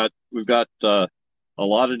mean, we've got a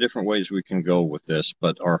lot of different ways we can go with this,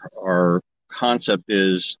 but our concept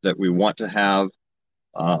is that we want to have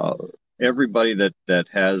everybody that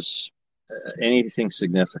has anything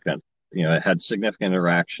significant, had significant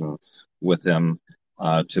interaction with them,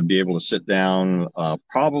 to be able to sit down,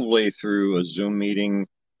 probably through a Zoom meeting,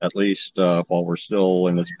 at least while we're still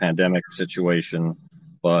in this pandemic situation.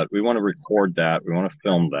 But we want to record that. We want to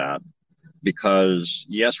film that, because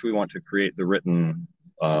yes, we want to create the written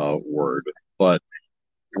word, but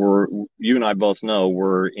you and I both know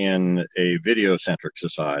we're in a video-centric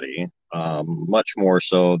society, much more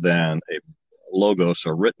so than a logos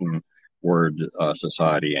or written word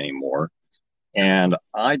society anymore. And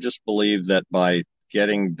I just believe that by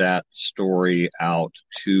getting that story out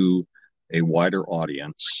to a wider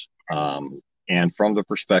audience, and from the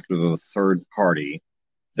perspective of a third party,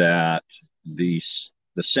 that the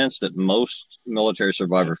the sense that most military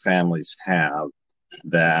survivor families have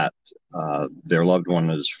that their loved one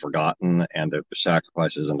is forgotten and that their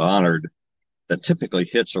sacrifice isn't honored, that typically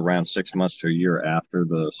hits around 6 months to a year after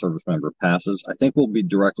the service member passes. I think we'll be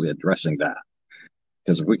directly addressing that.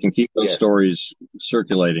 Because if we can keep those stories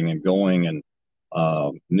circulating and going, and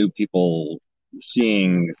new people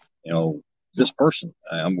seeing, this person,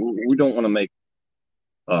 we don't want to make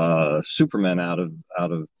Superman out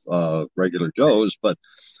of regular Joes, but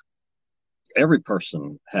every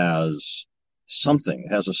person has something,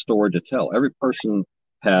 has a story to tell. Every person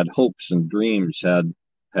had hopes and dreams, had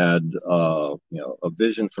a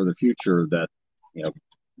vision for the future that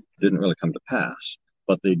didn't really come to pass.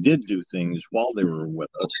 But they did do things while they were with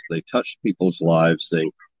us. They touched people's lives.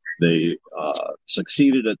 They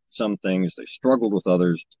succeeded at some things. They struggled with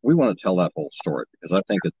others. We want to tell that whole story because I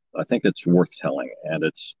think it's worth telling, and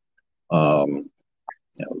it's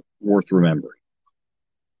worth remembering.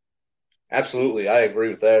 Absolutely, I agree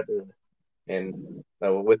with that. And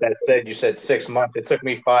with that said, you said 6 months. It took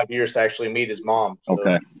me 5 years to actually meet his mom. So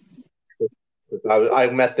okay. I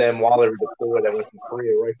met them while they were deployed. I went from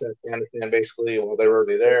Korea right to Afghanistan, basically, while they were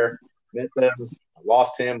already there. Met them. I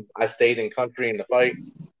lost him. I stayed in country in the fight.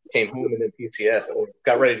 Came home and then PCS. I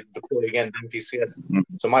got ready to deploy again, then PCS. Mm-hmm.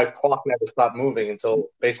 So my clock never stopped moving until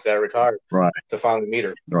basically I retired. Right. To finally meet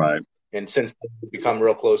her. Right. And since then, we've become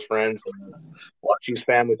real close friends. She's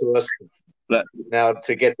family to us. Now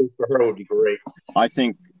to get this for her would be great. I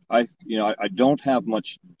think I don't have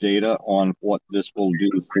much data on what this will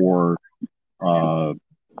do for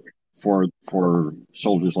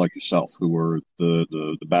soldiers like yourself who were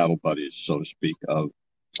the battle buddies, so to speak, of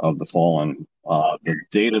the fallen. The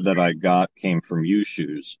data that I got came from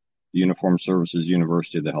USUHS, the Uniformed Services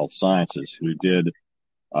University of the Health Sciences, who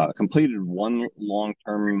completed one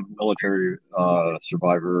long-term military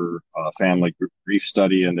survivor family grief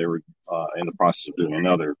study, and they were in the process of doing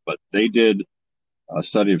another. But they did a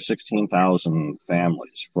study of 16,000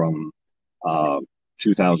 families from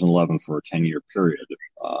 2011 for a 10-year period,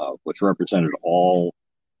 which represented all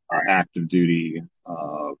active duty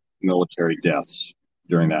military deaths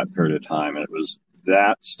during that period of time. And it was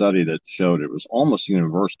that study that showed it was almost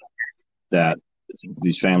universal that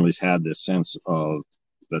these families had this sense of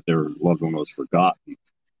that their loved one was forgotten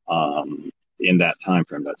in that time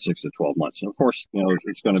frame, that 6 to 12 months. And of course,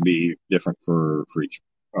 it's going to be different for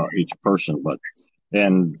each person, but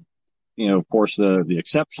of course, the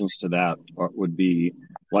exceptions to that would be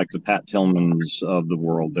like the Pat Tillmans of the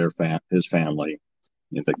world, his family,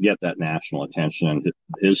 that get that national attention, and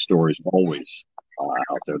his story's always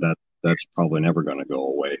out there. That's probably never going to go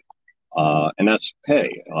away, and that's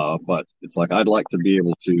okay. But it's like I'd like to be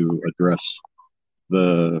able to address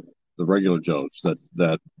the regular Joes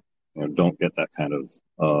that don't get that kind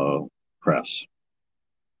of press.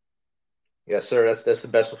 Yes, sir. That's the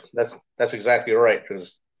best. That's exactly right,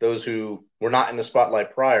 because those who were not in the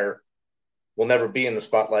spotlight prior will never be in the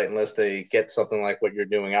spotlight unless they get something like what you're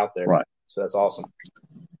doing out there. Right. So that's awesome.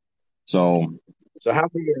 So how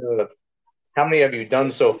many have you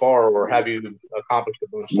done so far, or have you accomplished a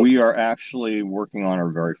bunch? We are actually working on our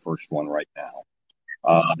very first one right now.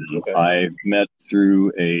 Okay. I've met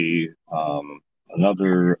through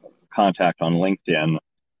another contact on LinkedIn,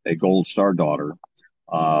 a Gold Star daughter.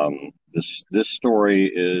 This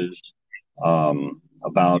story is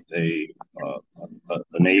about a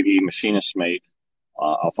Navy machinist mate,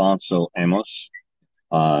 Alfonso Amos.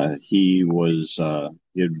 He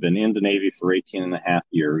had been in the Navy for 18 and a half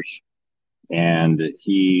years, and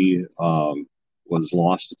he was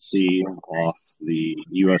lost at sea off the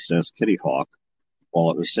USS Kitty Hawk while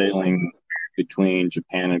it was sailing between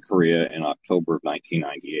Japan and Korea in October of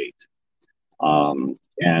 1998.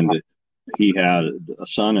 And he had a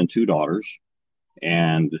son and 2 daughters,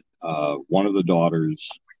 and one of the daughters,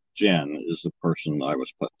 Jen, is the person I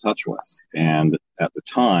was put in touch with. And at the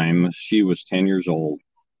time, she was 10 years old,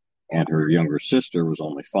 and her younger sister was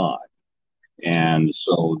only 5. And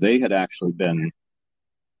so they had actually been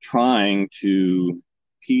trying to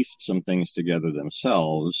piece some things together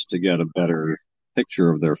themselves to get a better picture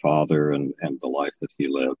of their father and the life that he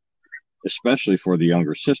lived, especially for the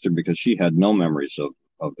younger sister, because she had no memories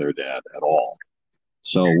of their dad at all.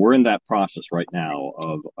 So we're in that process right now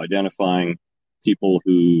of identifying people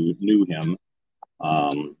who knew him.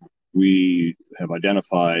 We have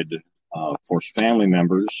identified Force family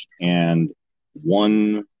members and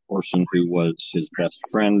one person who was his best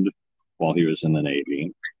friend while he was in the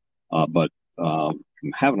Navy. But I'm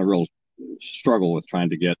having a real struggle with trying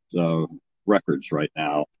to get records right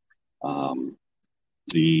now.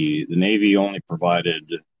 The Navy only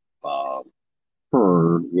provided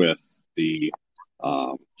her with the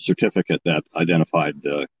certificate that identified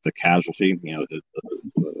the casualty,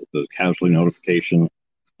 the casualty notification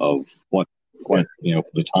of what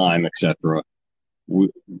the time, etc.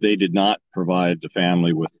 They did not provide the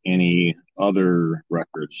family with any other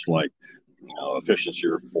records like efficiency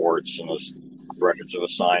reports and records of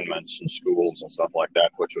assignments and schools and stuff like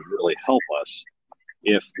that, which would really help us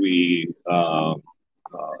if we,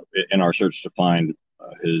 in our search to find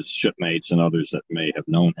his shipmates and others that may have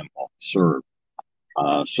known him while he served.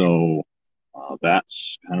 So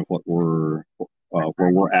that's kind of what where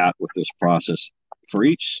we're at with this process. For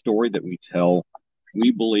each story that we tell,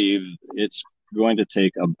 we believe it's going to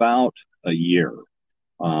take about a year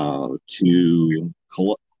to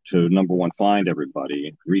number one, find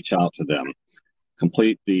everybody, reach out to them,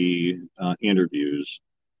 complete the interviews,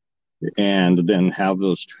 and then have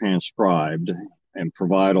those transcribed and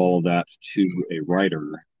provide all of that to a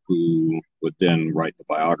writer who would then write the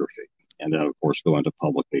biography, and then of course go into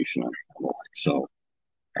publication and the like. So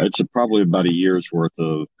it's probably about a year's worth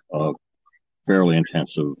of fairly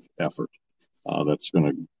intensive effort that's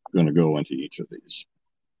going to go into each of these.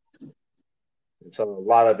 It's a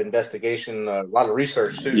lot of investigation, a lot of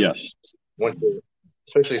research too. Yes.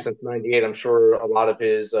 Especially since '98, I'm sure a lot of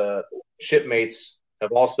his shipmates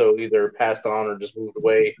have also either passed on or just moved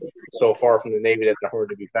away so far from the Navy that they're hard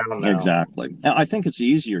to be found now. Exactly. Now, I think it's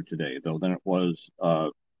easier today, though, than it was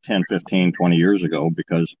 10, 15, 20 years ago,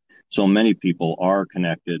 because so many people are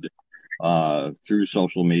connected through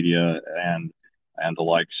social media and the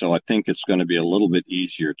like. So I think it's going to be a little bit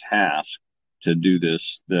easier task to do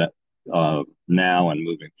this now and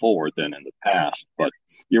moving forward than in the past. But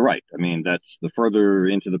you're right. I mean, that's the further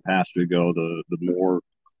into the past we go, the more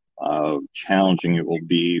challenging it will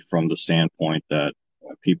be from the standpoint that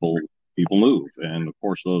people move. And of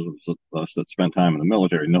course, those of us that spent time in the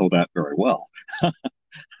military know that very well.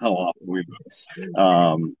 How often we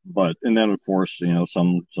move. And then of course,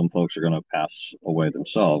 some folks are going to pass away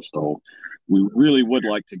themselves. So we really would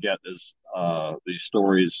like to get these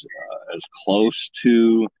stories as close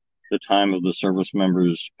to the time of the service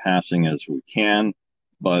members passing as we can,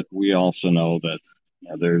 but we also know that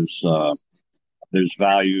there's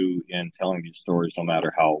value in telling these stories no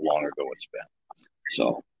matter how long ago it's been.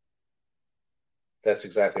 So that's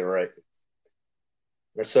exactly right.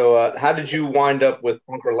 So how did you wind up with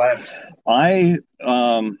Bunker Labs? I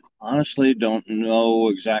honestly don't know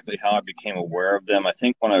exactly how I became aware of them. I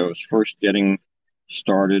think when I was first getting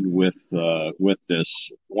started with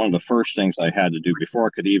this, one of the first things I had to do before I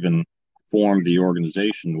could even form the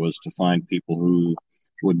organization was to find people who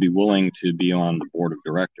would be willing to be on the board of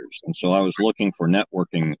directors. And so I was looking for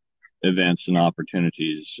networking events and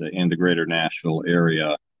opportunities in the greater Nashville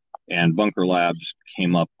area, and Bunker Labs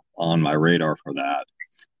came up on my radar for that.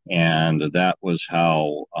 And that was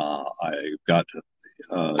how I got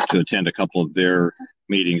to attend a couple of their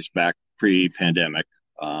meetings back pre-pandemic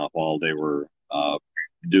while they were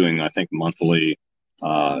doing, I think, monthly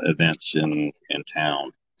events in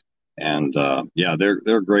town. And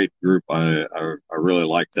they're a great group. I really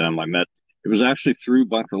like them. It was actually through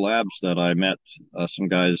Bunker Labs that I met some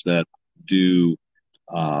guys that do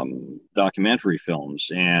documentary films,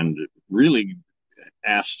 and really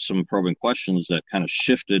asked some probing questions that kind of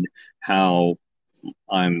shifted how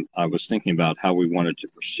I was thinking about how we wanted to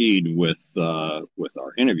proceed with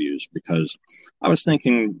our interviews, because I was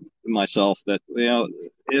thinking to myself that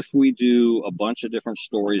if we do a bunch of different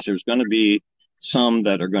stories, there's going to be some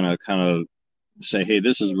that are going to kind of say, hey,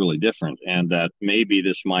 this is really different, and that maybe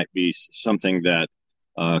this might be something that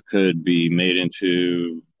could be made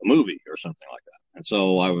into a movie or something like that. And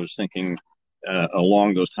so I was thinking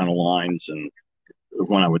along those kind of lines, and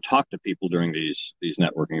when I would talk to people during these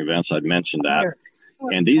networking events, I'd mention that.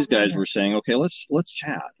 And these guys were saying, okay, let's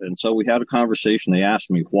chat. And so we had a conversation. They asked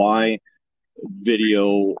me why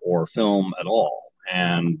video or film at all.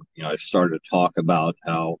 And, I started to talk about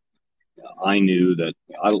how I knew that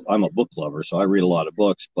I'm a book lover, so I read a lot of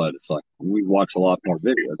books, but it's like we watch a lot more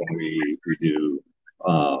video than we do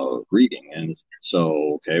reading. And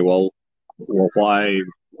so, okay, well, why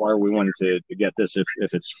are we wanting to get this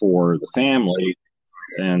if it's for the family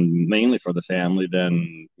and mainly for the family?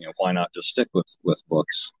 Then why not just stick with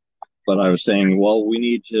books? But I was saying, well, we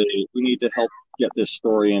need to help get this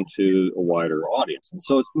story into a wider audience. And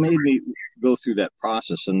so it's made me go through that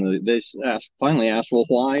process. And they finally asked, well,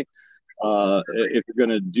 why, if you're going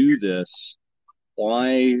to do this,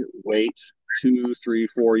 why wait 2, 3,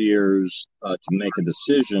 4 years to make a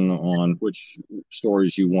decision on which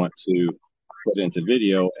stories you want to put into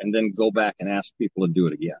video, and then go back and ask people to do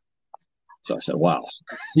it again? So I said, wow,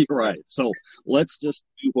 you're right. So let's just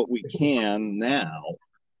do what we can now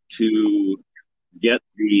to get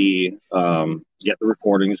the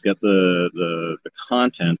recordings, get the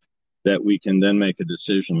content that we can then make a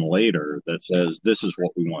decision later that says this is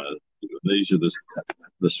what we want to do. These are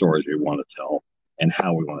the stories we want to tell and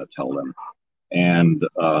how we want to tell them. And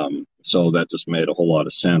so that just made a whole lot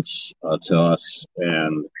of sense to us,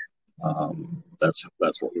 and that's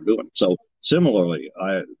what we're doing. So similarly,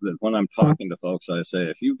 when I'm talking to folks, I say,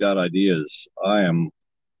 if you've got ideas, I am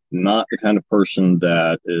not the kind of person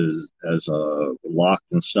that has a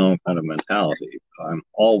locked in stone kind of mentality. I'm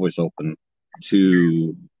always open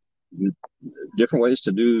to different ways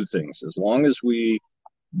to do things, as long as we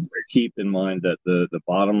keep in mind that the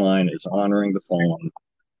bottom line is honoring the fallen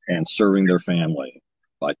and serving their family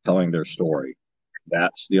by telling their story.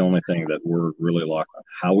 That's the only thing that we're really locked on.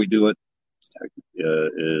 How we do it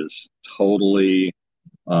is totally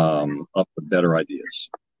up to better ideas.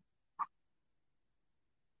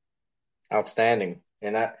 Outstanding.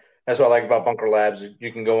 And that's what I like about Bunker Labs.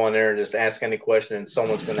 You can go on there and just ask any question, and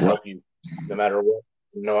someone's going to help you no matter what.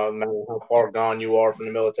 No matter how far gone you are from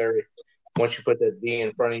the military. Once you put that D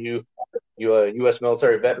in front of you, you're a U.S.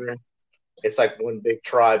 military veteran. It's like one big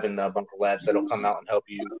tribe in Bunker Labs that'll come out and help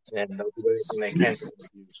you, and they'll do everything they can to help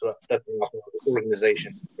you. So that's definitely an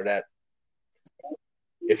organization for that.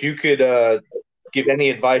 If you could give any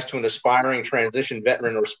advice to an aspiring transition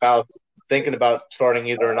veteran or spouse thinking about starting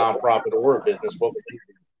either a nonprofit or a business, what would you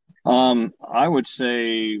do? I would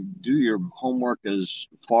say do your homework as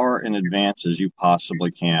far in advance as you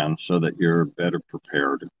possibly can so that you're better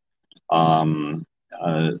prepared. I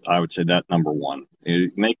would say that number one.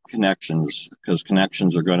 Make connections, because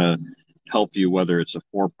connections are going to help you whether it's a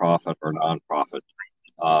for-profit or nonprofit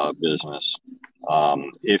business.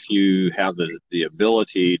 If you have the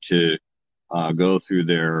ability to go through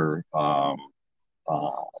their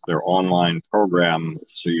online program,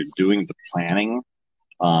 so you're doing the planning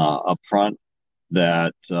up front,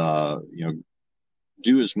 that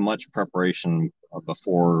do as much preparation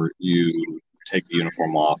before you take the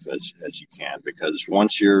uniform off as you can, because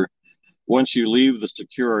once you leave the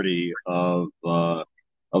security of the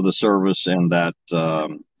service and that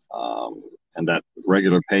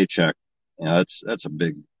regular paycheck, that's a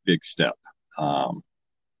big step,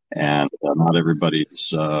 and not everybody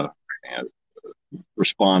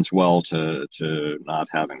responds well to not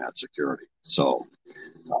having that security. So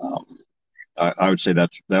I would say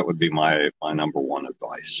that would be my number one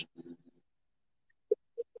advice.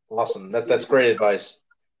 Awesome. That's great advice.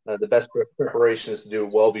 The best preparation is to do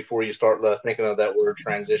it well before you start thinking of that word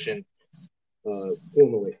transition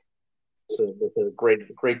formally. So that's a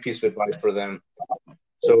great piece of advice for them.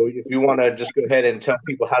 So if you want to just go ahead and tell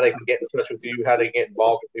people how they can get in touch with you, how they get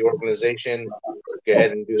involved with the organization, go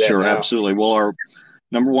ahead and do that. Sure, now. Absolutely. Well, our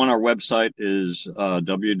website is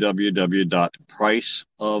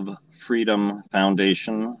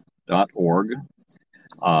www.priceoffreedomfoundation.org.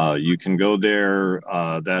 You can go there.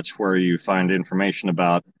 That's where you find information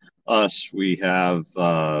about us. We have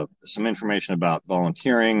some information about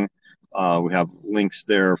volunteering. We have links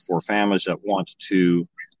there for families that want to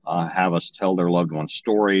have us tell their loved one's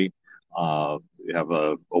story. We have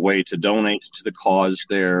a way to donate to the cause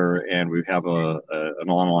there, and we have an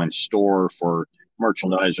online store for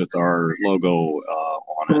merchandise with our logo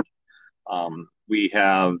on it. We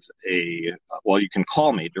have you can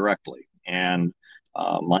call me directly, and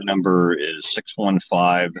my number is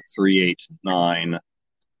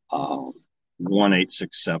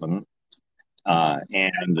 615-389-1867.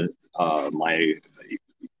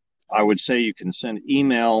 I would say you can send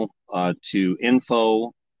email to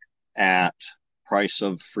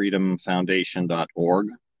info@priceoffreedomfoundation.org.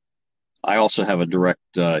 I also have a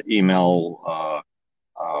direct email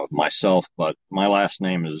myself, but my last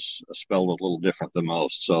name is spelled a little different than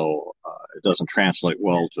most, so it doesn't translate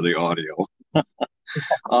well to the audio.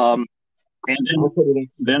 And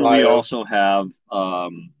then we also have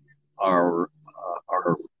our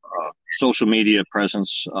social media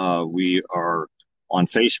presence. We are on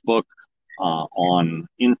Facebook, on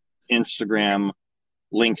Instagram,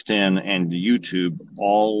 LinkedIn, and YouTube,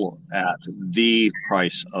 all at the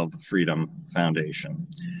Price of Freedom Foundation.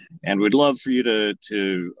 And we'd love for you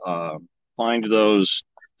to find those,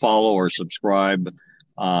 follow or subscribe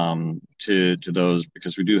to those,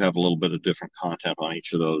 because we do have a little bit of different content on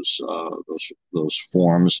each of those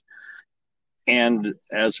forums. And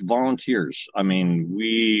as volunteers, I mean,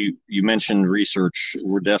 you mentioned research.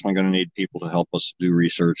 We're definitely going to need people to help us do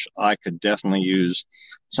research. I could definitely use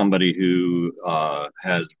somebody who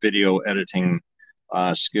has video editing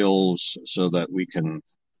skills so that we can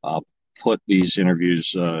put these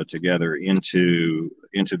interviews together into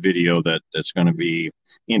into video that's going to be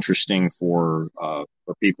interesting for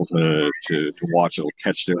people to watch. It'll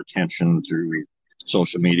catch their attention through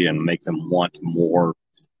social media and make them want more.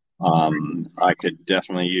 I could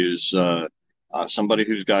definitely use somebody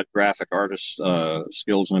who's got graphic artist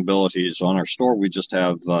skills and abilities on our store. We just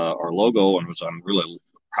have our logo, and I'm really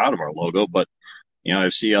proud of our logo. But I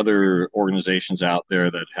see other organizations out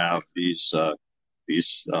there that have these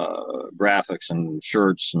graphics and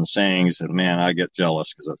shirts and sayings, and man, I get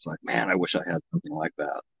jealous because it's like, man, I wish I had something like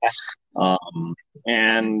that.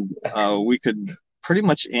 We could pretty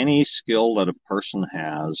much any skill that a person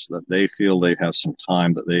has that they feel they have some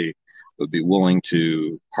time that they would be willing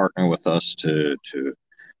to partner with us to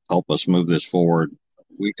help us move this forward.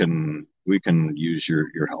 We can use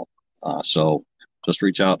your help. So just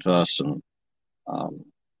reach out to us, and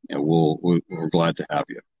we're glad to have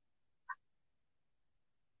you.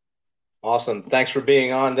 Awesome. Thanks for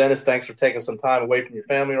being on, Dennis. Thanks for taking some time away from your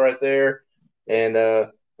family right there. And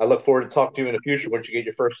I look forward to talking to you in the future once you get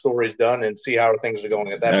your first stories done and see how things are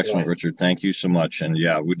going at that point. Excellent, Richard. Thank you so much. And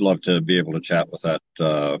yeah, we'd love to be able to chat with that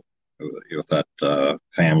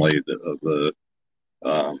family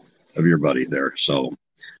of your buddy there. So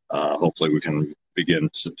hopefully we can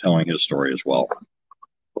begin telling his story as well.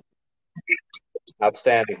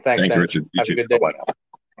 Outstanding. Thanks, Thank you, Richard. Have a good day. Bye now.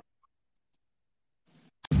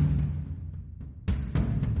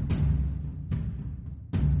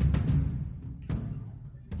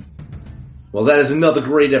 Well, that is another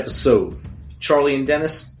great episode. Charlie and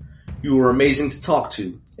Dennis, you were amazing to talk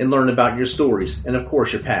to and learn about your stories and, of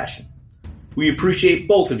course, your passion. We appreciate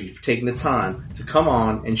both of you for taking the time to come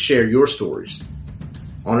on and share your stories.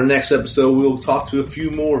 On our next episode, we will talk to a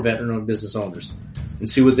few more veteran-owned business owners and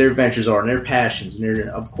see what their ventures are and their passions and,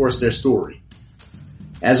 of course, their story.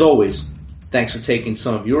 As always, thanks for taking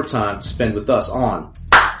some of your time to spend with us on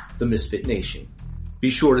the Misfit Nation. Be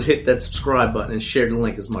sure to hit that subscribe button and share the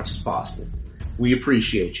link as much as possible. We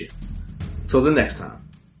appreciate you. Till the next time,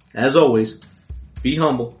 as always, be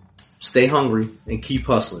humble, stay hungry, and keep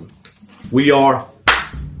hustling. We are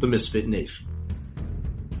the Misfit Nation.